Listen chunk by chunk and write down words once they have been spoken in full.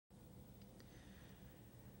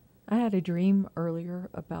I had a dream earlier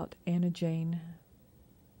about Anna Jane,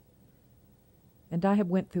 and I had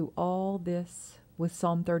went through all this with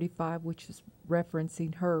Psalm 35, which is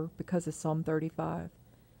referencing her because of Psalm 35.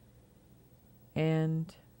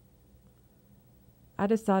 And I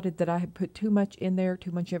decided that I had put too much in there,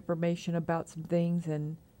 too much information about some things,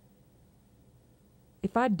 and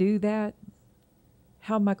if I do that,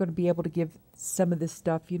 how am I going to be able to give some of this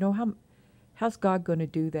stuff? How's God going to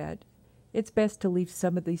do that? It's best to leave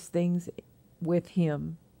some of these things with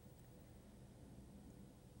Him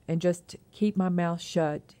and just keep my mouth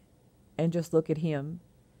shut and just look at Him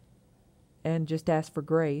and just ask for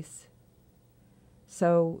grace.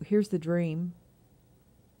 So here's the dream.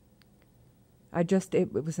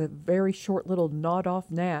 It was a very short little nod-off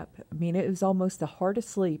nap. I mean, it was almost the hard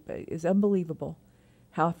asleep. It was unbelievable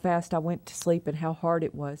how fast I went to sleep and how hard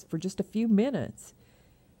it was for just a few minutes.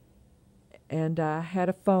 And I had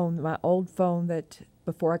a phone, my old phone that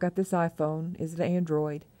before I got this iPhone is an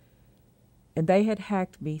Android. And they had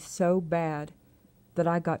hacked me so bad that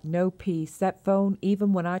I got no peace. That phone,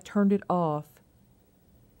 even when I turned it off,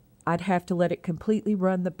 I'd have to let it completely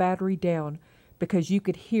run the battery down because you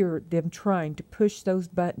could hear them trying to push those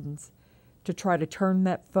buttons to try to turn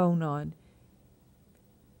that phone on.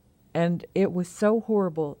 And it was so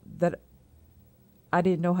horrible that I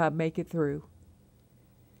didn't know how to make it through.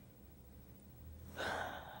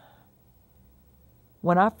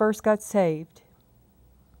 When I first got saved,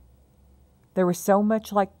 there was so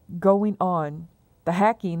much like going on. The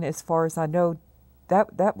hacking, as far as I know,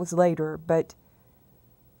 that was later, but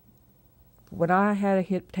when I had a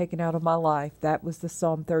hit taken out of my life, that was the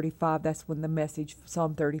Psalm 35. That's when the message,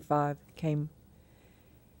 Psalm 35, came.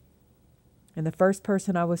 And the first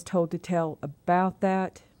person I was told to tell about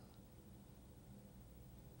that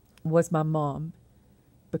was my mom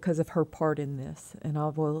because of her part in this. And I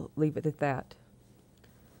will leave it at that.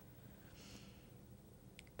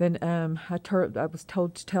 Then I was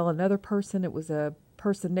told to tell another person. It was a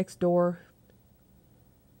person next door.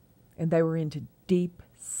 And they were into deep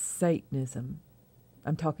Satanism.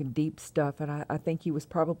 I'm talking deep stuff. And I think he was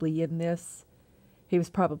probably in this. He was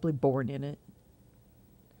probably born in it.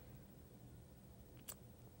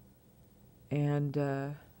 And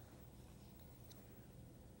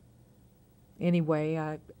anyway,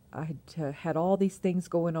 I had all these things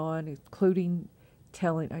going on, including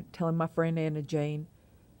telling my friend Anna Jane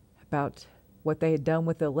about what they had done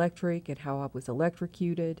with the electric and how I was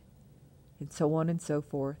electrocuted and so on and so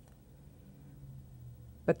forth.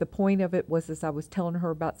 But the point of it was as I was telling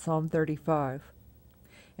her about Psalm 35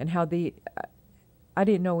 and how I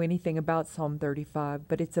didn't know anything about Psalm 35,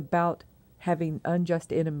 but it's about having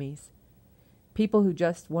unjust enemies. People who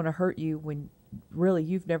just want to hurt you when really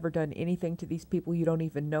you've never done anything to these people, you don't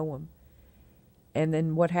even know them. And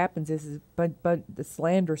then what happens is but the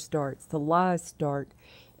slander starts, the lies start,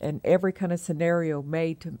 and every kind of scenario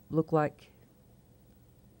made to look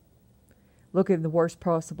in the worst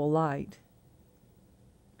possible light.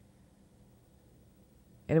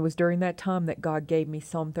 And it was during that time that God gave me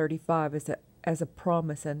Psalm 35 as a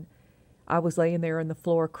promise, and I was laying there on the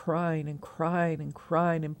floor crying and crying and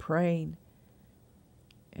crying and praying.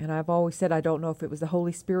 And I've always said I don't know if it was the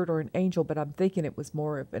Holy Spirit or an angel, but I'm thinking it was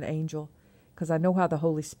more of an angel because I know how the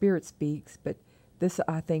Holy Spirit speaks, but this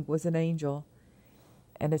I think was an angel.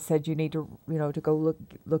 And it said you need to, to go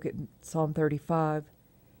look at Psalm 35.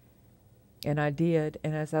 And I did.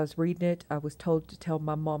 And as I was reading it, I was told to tell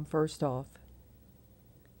my mom first off.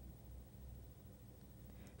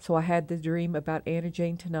 So I had the dream about Anna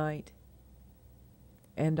Jane tonight.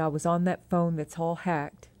 And I was on that phone that's all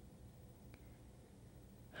hacked.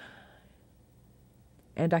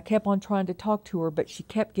 And I kept on trying to talk to her, but she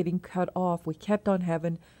kept getting cut off. We kept on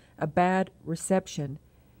having a bad reception.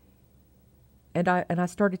 And I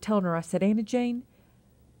started telling her, I said, Anna Jane,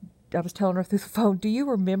 I was telling her through the phone, do you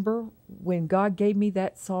remember when God gave me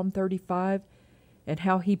that Psalm 35 and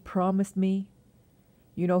how He promised me,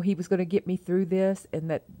 He was going to get me through this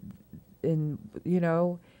and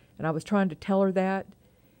I was trying to tell her that.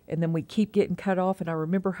 And then we keep getting cut off. And I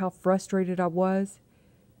remember how frustrated I was.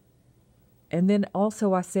 And then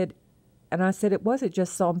also I said, it wasn't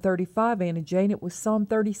just Psalm 35, Anna Jane, it was Psalm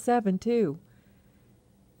 37 too.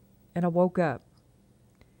 And I woke up.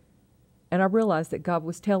 And I realized that God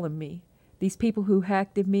was telling me, these people who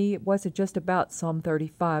hacked at me, it wasn't just about Psalm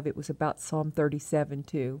 35, it was about Psalm 37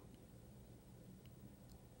 too.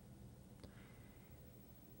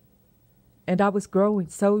 And I was growing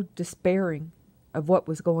so despairing of what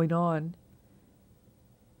was going on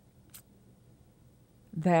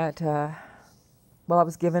that, I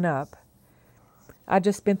was giving up. I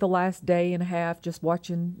just spent the last day and a half just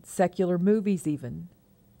watching secular movies even.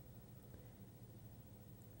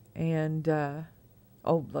 and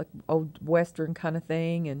old Western kind of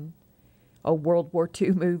thing, and old World War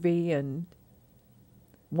II movie, and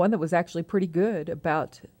one that was actually pretty good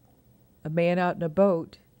about a man out in a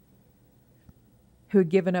boat who had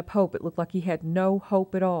given up hope. It looked like he had no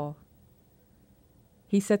hope at all.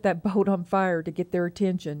 He set that boat on fire to get their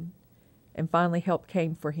attention, and finally help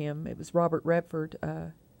came for him. It was Robert Redford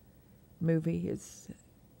movie.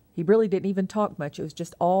 He really didn't even talk much. It was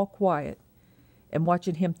just all quiet, and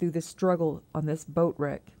watching him through this struggle on this boat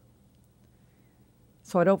wreck.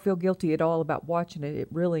 So I don't feel guilty at all about watching it. It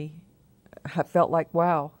really, I felt like,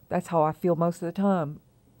 wow, that's how I feel most of the time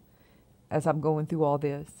as I'm going through all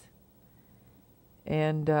this.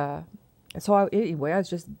 And so anyway, I was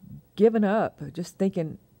just giving up, just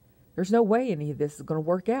thinking, there's no way any of this is going to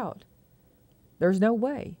work out. There's no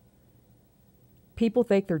way. People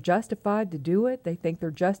think they're justified to do it. They think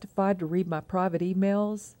they're justified to read my private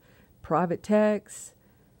emails, private texts,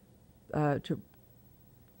 to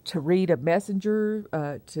read a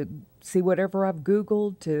messenger, to see whatever I've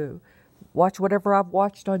Googled, to watch whatever I've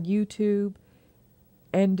watched on YouTube,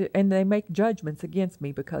 and they make judgments against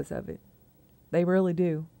me because of it. They really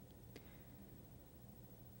do.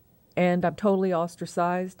 And I'm totally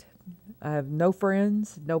ostracized. I have no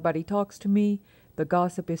friends. Nobody talks to me. The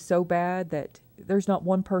gossip is so bad that there's not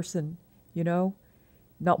one person,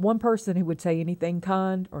 not one person who would say anything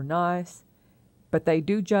kind or nice. But they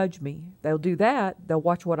do judge me. They'll do that. They'll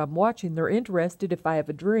watch what I'm watching. They're interested if I have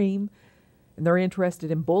a dream, and they're interested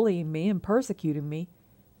in bullying me and persecuting me,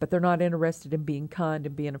 but they're not interested in being kind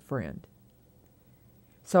and being a friend.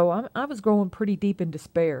 So I was growing pretty deep in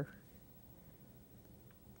despair.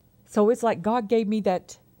 So it's like God gave me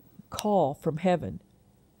that call from heaven.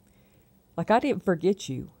 Like, I didn't forget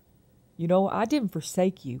you. I didn't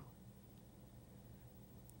forsake you.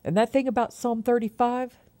 And that thing about Psalm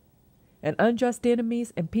 35 and unjust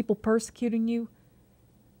enemies and people persecuting you,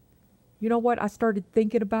 you know what? I started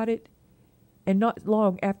thinking about it. And not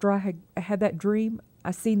long after I had that dream,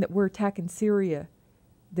 I seen that we're attacking Syria,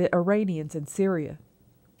 the Iranians in Syria.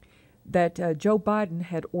 That Joe Biden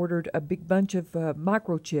had ordered a big bunch of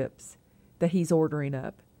microchips that he's ordering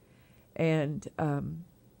up. And,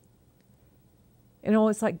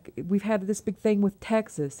 it's like we've had this big thing with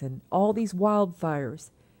Texas and all these wildfires,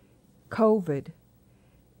 COVID,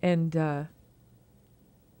 and,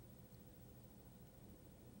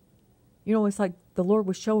 it's like the Lord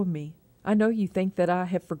was showing me, I know you think that I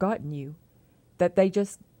have forgotten you, that they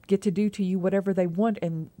just get to do to you whatever they want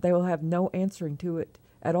and they will have no answering to it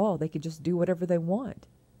at all. They could just do whatever they want.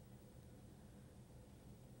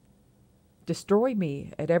 Destroy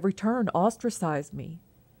me at every turn, ostracize me.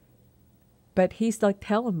 But he's like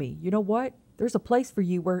telling me, you know what? There's a place for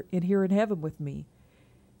you here in heaven with me.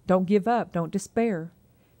 Don't give up. Don't despair.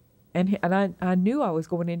 And I knew I was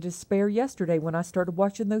going into despair yesterday when I started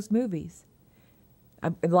watching those movies.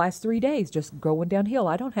 In the last 3 days, just going downhill.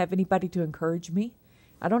 I don't have anybody to encourage me.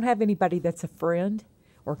 I don't have anybody that's a friend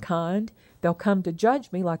or kind. They'll come to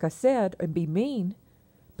judge me, like I said, and be mean,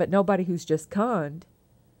 but nobody who's just kind.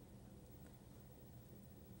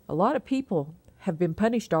 A lot of people have been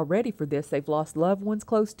punished already for this. They've lost loved ones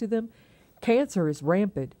close to them. Cancer is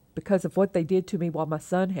rampant because of what they did to me while my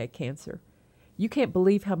son had cancer. You can't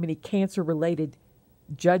believe how many cancer-related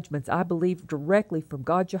judgments I believe directly from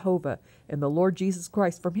God Jehovah and the Lord Jesus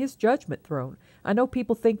Christ from his judgment throne. I know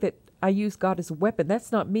people think that I use God as a weapon.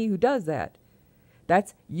 That's not me who does that.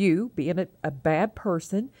 That's you being a bad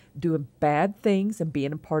person, doing bad things and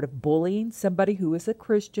being a part of bullying somebody who is a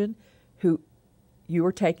Christian, who you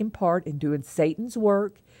are taking part in doing Satan's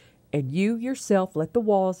work, and you yourself let the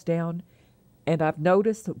walls down. And I've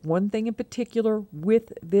noticed that one thing in particular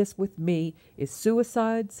with me is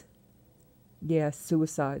suicides. Yes,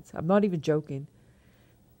 suicides. I'm not even joking.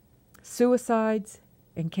 Suicides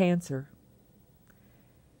and cancer.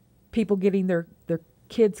 People getting their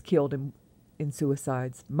kids killed in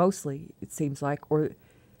suicides, mostly, it seems like, or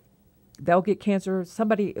they'll get cancer.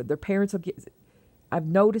 Their parents will get. I've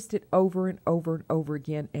noticed it over and over and over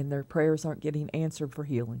again, and their prayers aren't getting answered for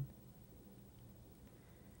healing.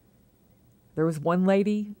 There was one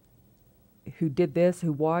lady who did this,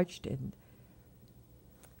 who watched, and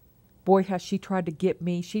boy, how she tried to get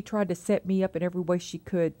me. She tried to set me up in every way she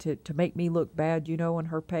could to make me look bad, on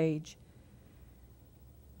her page.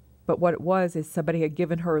 But what it was is somebody had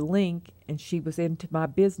given her a link, and she was into my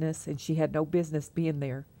business, and she had no business being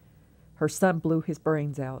there. Her son blew his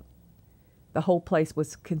brains out. The whole place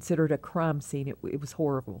was considered a crime scene. It was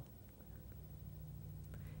horrible.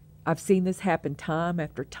 I've seen this happen time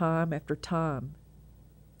after time after time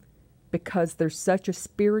because there's such a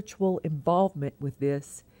spiritual involvement with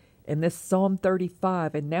this, And this Psalm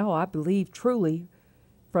 35, and now I believe truly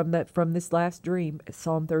from this last dream,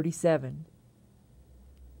 Psalm 37.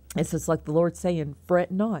 It's just like the Lord saying,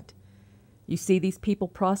 fret not. You see these people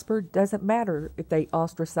prosper, doesn't matter if they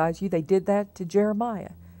ostracize you. They did that to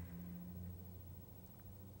Jeremiah.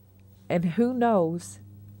 And who knows,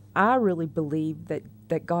 I really believe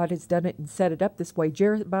that God has done it and set it up this way.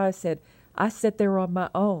 Jeremiah said, I sat there on my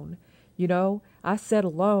own. I sat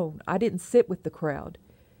alone. I didn't sit with the crowd,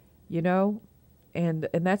 and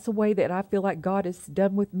that's the way that I feel like God has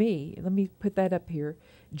done with me. Let me put that up here.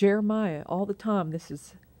 Jeremiah, all the time, this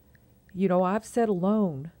is, I've sat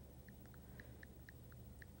alone.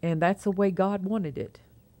 And that's the way God wanted it.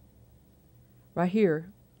 Right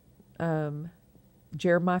here,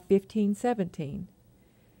 Jeremiah 15:17.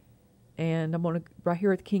 And I'm going to, right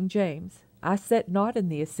here at King James. I sat not in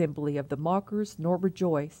the assembly of the mockers, nor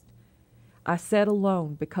rejoiced. I sat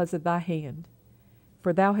alone because of thy hand,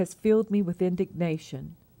 for thou hast filled me with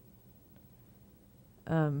indignation.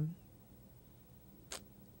 And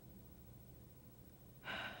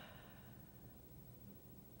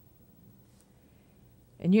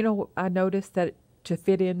I noticed that to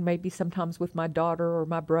fit in maybe sometimes with my daughter or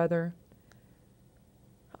my brother,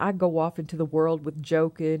 I go off into the world with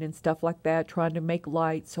joking and stuff like that, trying to make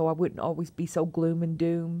light so I wouldn't always be so gloom and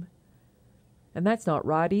doom. And that's not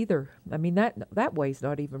right either. I mean, that way's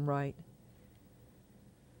not even right.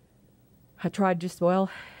 I tried just,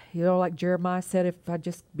 like Jeremiah said, if I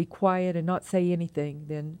just be quiet and not say anything,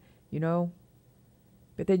 then,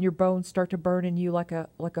 but then your bones start to burn in you like a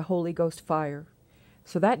Holy Ghost fire.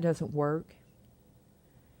 So that doesn't work.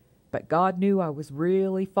 But God knew I was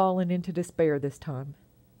really falling into despair this time.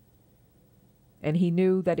 And he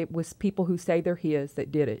knew that it was people who say they're his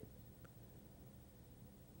that did it.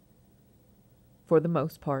 For the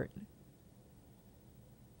most part.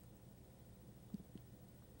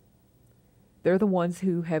 They're the ones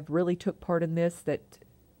who have really took part in this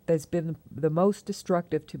that's been the most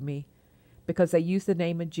destructive to me, because they use the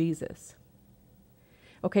name of Jesus.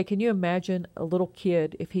 Okay, can you imagine a little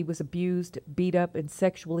kid if he was abused, beat up, and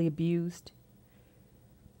sexually abused?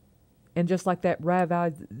 And just like that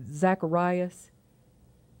Rabbi Zacharias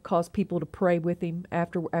caused people to pray with him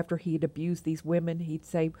after he'd abused these women, he'd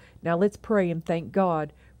say, now let's pray and thank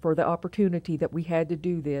God for the opportunity that we had to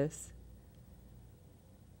do this.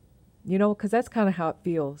 Because that's kind of how it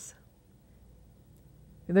feels.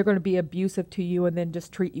 And they're going to be abusive to you and then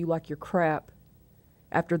just treat you like you're crap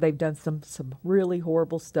after they've done some really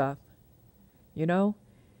horrible stuff. And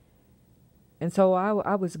so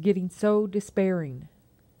I was getting so despairing.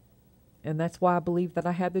 And that's why I believe that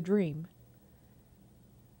I had the dream.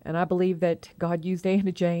 And I believe that God used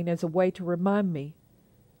Anna Jane as a way to remind me,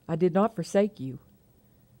 I did not forsake you.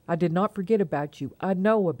 I did not forget about you. I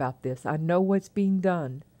know about this. I know what's being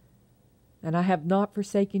done. And I have not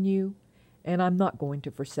forsaken you, and I'm not going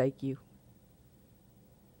to forsake you.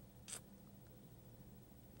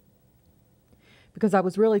 Because I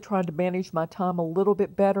was really trying to manage my time a little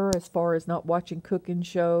bit better as far as not watching cooking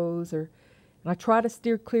shows, and I try to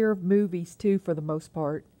steer clear of movies too for the most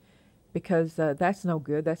part, because that's no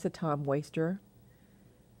good. That's a time waster.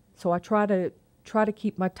 So I try to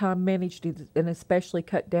keep my time managed and especially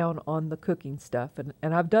cut down on the cooking stuff, and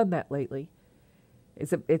I've done that lately.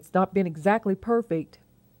 It's not been exactly perfect,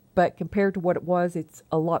 but compared to what it was, it's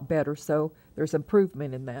a lot better. So there's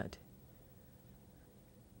improvement in that.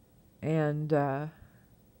 And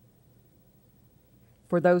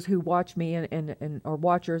for those who watch me and are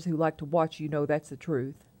watchers who like to watch, that's the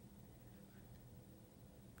truth.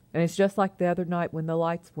 And it's just like the other night when the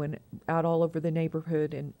lights went out all over the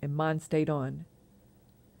neighborhood and mine stayed on.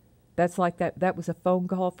 That's like that. That was a phone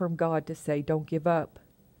call from God to say, don't give up.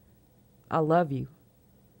 I love you.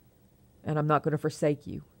 And I'm not going to forsake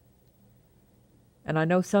you. And I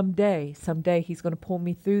know someday he's going to pull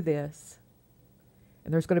me through this.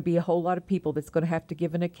 And there's going to be a whole lot of people that's going to have to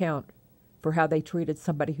give an account for how they treated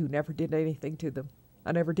somebody who never did anything to them.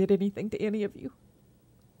 I never did anything to any of you.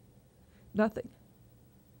 Nothing.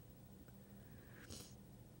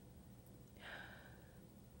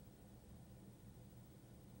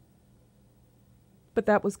 But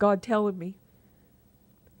that was God telling me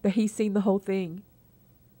that he's seen the whole thing.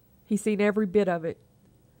 He's seen every bit of it.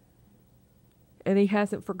 And he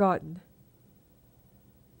hasn't forgotten.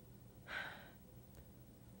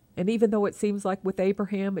 And even though it seems like with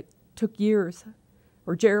Abraham it took years,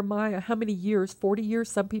 or Jeremiah, how many years? 40 years?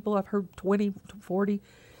 Some people I've heard 20, 40.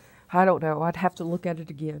 I don't know. I'd have to look at it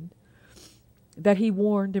again. That he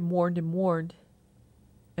warned and warned and warned.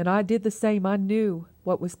 And I did the same. I knew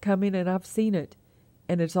what was coming and I've seen it.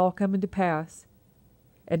 And it's all coming to pass.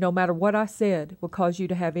 And no matter what I said will cause you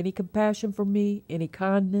to have any compassion for me, any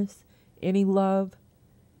kindness, any love.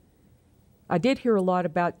 I did hear a lot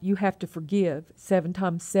about you have to forgive 7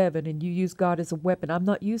 times 7 and you use God as a weapon. I'm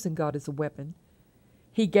not using God as a weapon.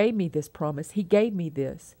 He gave me this promise. He gave me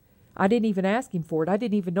this. I didn't even ask him for it. I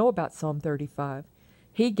didn't even know about Psalm 35.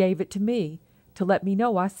 He gave it to me to let me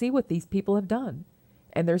know I see what these people have done.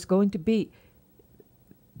 And there's going to be,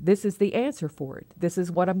 this is the answer for it. This is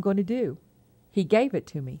what I'm going to do. He gave it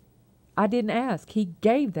to me. I didn't ask. He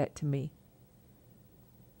gave that to me.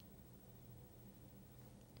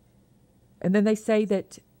 And then they say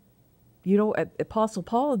that, Apostle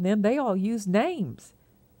Paul and them, they all use names.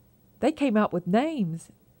 They came out with names.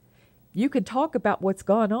 You can talk about what's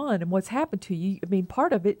gone on and what's happened to you. I mean,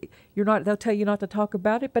 part of it, they'll tell you not to talk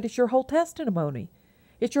about it, but it's your whole testimony.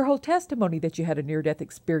 It's your whole testimony that you had a near-death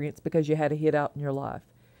experience because you had a hit out in your life.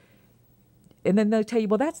 And then they'll tell you,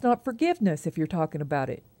 well, that's not forgiveness if you're talking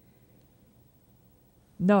about it.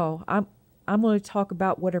 No, I'm going to talk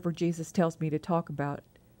about whatever Jesus tells me to talk about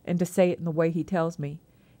and to say it in the way he tells me.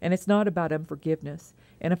 And it's not about unforgiveness.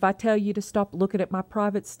 And if I tell you to stop looking at my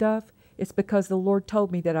private stuff, it's because the Lord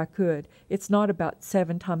told me that I could. It's not about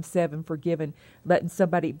 7 times 7 forgiven, letting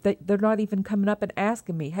somebody, they're not even coming up and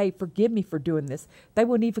asking me, hey, forgive me for doing this. They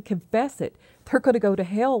wouldn't even confess it. They're going to go to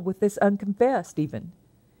hell with this unconfessed even.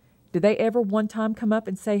 Did they ever one time come up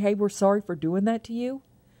and say, hey, we're sorry for doing that to you?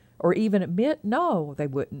 Or even admit? No, they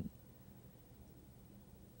wouldn't.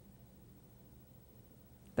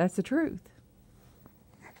 That's the truth.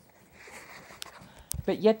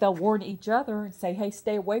 But yet they'll warn each other and say, hey,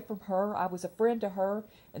 stay away from her. I was a friend to her,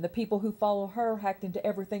 and the people who follow her hacked into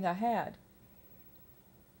everything I had.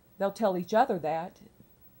 They'll tell each other that,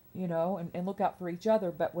 and look out for each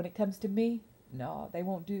other. But when it comes to me, no, they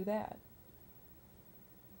won't do that.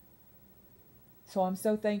 So I'm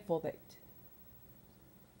so thankful that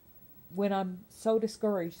when I'm so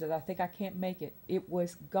discouraged that I think I can't make it, it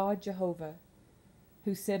was God Jehovah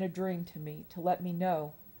who sent a dream to me to let me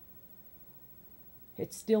know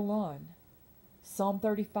it's still on. Psalm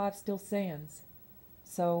 35 still stands.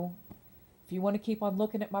 So if you want to keep on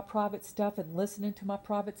looking at my private stuff and listening to my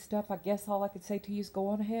private stuff, I guess all I could say to you is go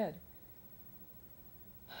on ahead.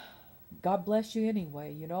 God bless you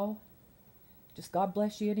anyway, Just God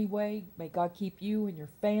bless you anyway. May God keep you and your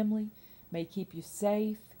family. May He keep you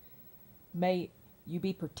safe. May you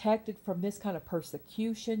be protected from this kind of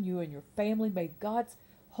persecution, you and your family. May God's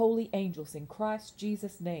holy angels in Christ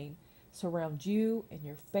Jesus' name surround you and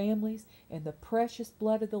your families, and the precious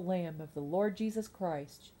blood of the Lamb of the Lord Jesus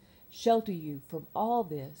Christ shelter you from all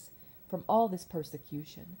this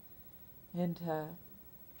persecution. And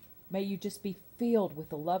may you just be filled with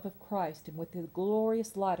the love of Christ and with the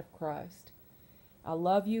glorious light of Christ. I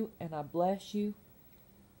love you and I bless you.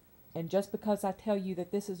 And just because I tell you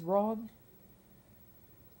that this is wrong,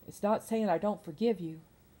 it's not saying I don't forgive you.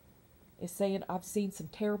 It's saying I've seen some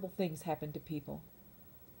terrible things happen to people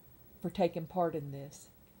for taking part in this.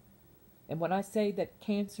 And when I say that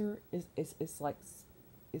cancer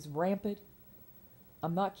is rampant,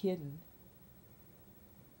 I'm not kidding.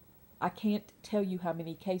 I can't tell you how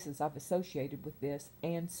many cases I've associated with this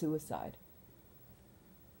and suicide.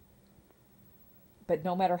 But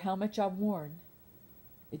no matter how much I warn,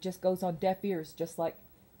 it just goes on deaf ears, just like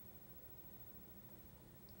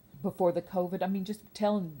before the COVID. I mean, just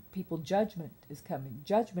telling people judgment is coming.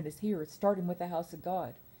 Judgment is here. It's starting with the house of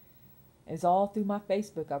God. It's all through my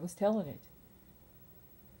Facebook. I was telling it.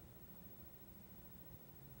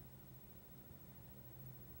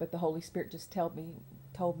 But the Holy Spirit just told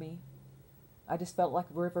me, I just felt like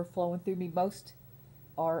a river flowing through me. Most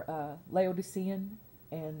are Laodicean,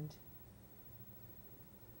 and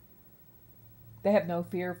they have no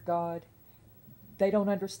fear of God. They don't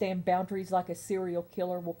understand boundaries, like a serial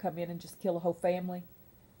killer will come in and just kill a whole family.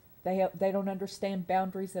 They don't understand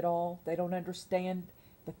boundaries at all. They don't understand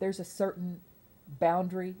that there's a certain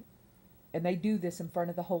boundary, and they do this in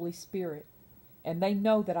front of the Holy Spirit. And they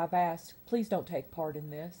know that I've asked, please don't take part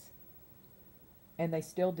in this. And they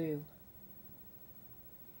still do.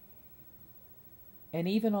 And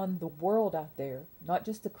even on the world out there, not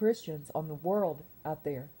just the Christians, on the world out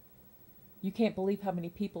there, you can't believe how many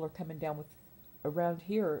people are coming down with, around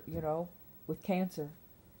here, with cancer.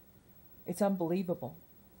 It's unbelievable.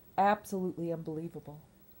 Absolutely unbelievable.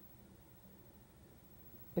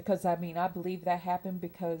 Because, I believe that happened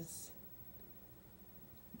because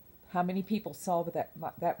how many people saw that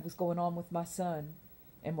was going on with my son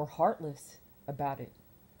and were heartless about it.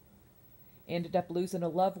 Ended up losing a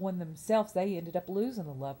loved one themselves. They ended up losing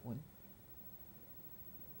a loved one.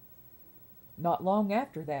 Not long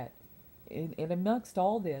after that, in amongst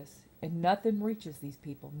all this, And nothing reaches these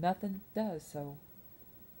people. Nothing does. So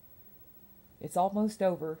it's almost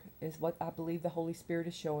over, is what I believe the Holy Spirit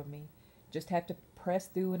is showing me. Just have to press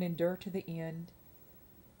through and endure to the end.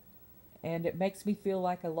 And it makes me feel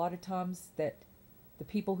like a lot of times that the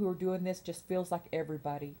people who are doing this just feels like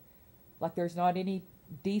everybody. Like there's not any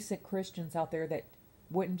decent Christians out there that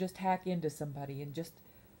wouldn't just hack into somebody and just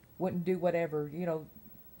wouldn't do whatever. You know,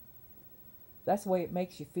 that's the way it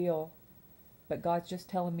makes you feel. But God's just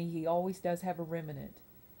telling me He always does have a remnant.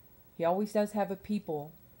 He always does have a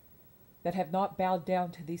people that have not bowed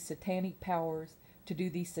down to these satanic powers to do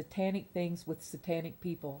these satanic things with satanic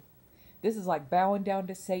people. This is like bowing down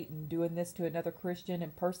to Satan, doing this to another Christian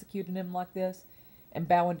and persecuting him like this, and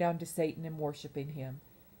bowing down to Satan and worshiping him,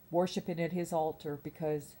 worshiping at his altar.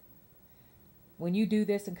 Because when you do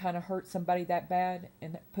this and kind of hurt somebody that bad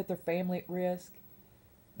and put their family at risk,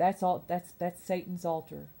 that's Satan's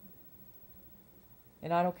altar.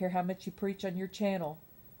 And I don't care how much you preach on your channel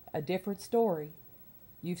a different story,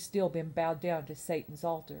 you've still been bowed down to Satan's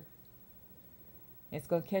altar. And it's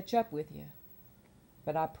going to catch up with you.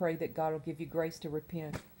 But I pray that God will give you grace to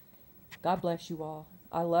repent. God bless you all.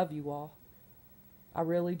 I love you all. I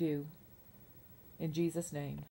really do. In Jesus' name.